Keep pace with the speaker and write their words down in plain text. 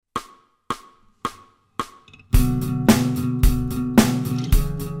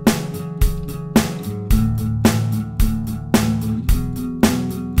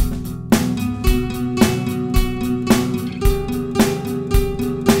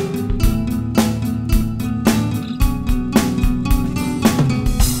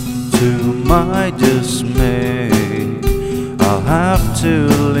my dismay, I'll have to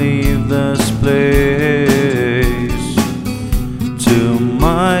leave this place. To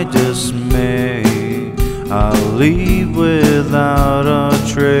my dismay, I'll leave without a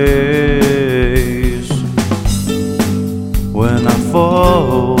trace. When I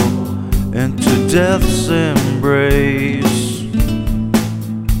fall into death's embrace,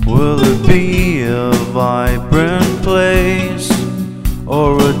 will it be a vibrant place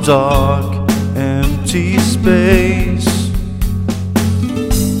or a dark, empty space?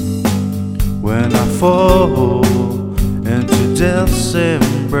 When I fall into death's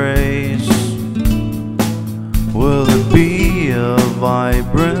embrace, will it be a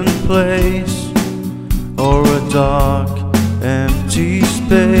vibrant place or a dark, empty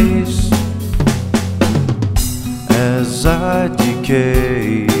space? As I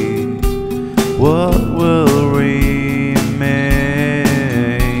decay, what will remain?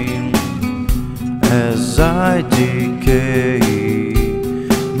 As I decay,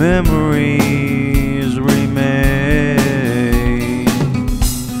 memories remain.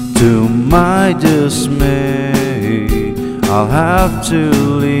 To my dismay, I'll have to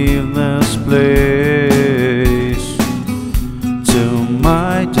leave this place. To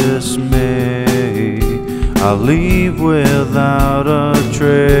my dismay, I'll leave without a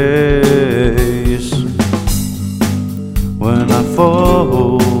trace. When I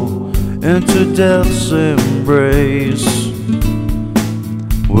fall into death's embrace,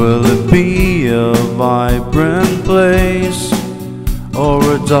 will it be a vibrant place or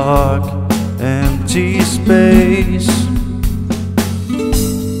a dark, empty space?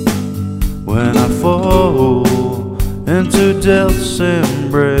 When I fall into death's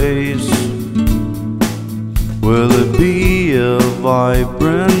embrace, will it be a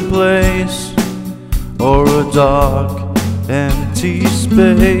vibrant place or a dark, empty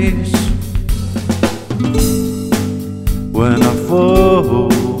space? When I fall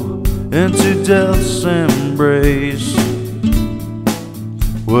into death's embrace,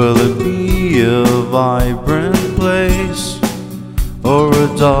 will it be a vibrant place or a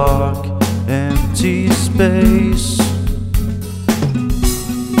dark, empty space?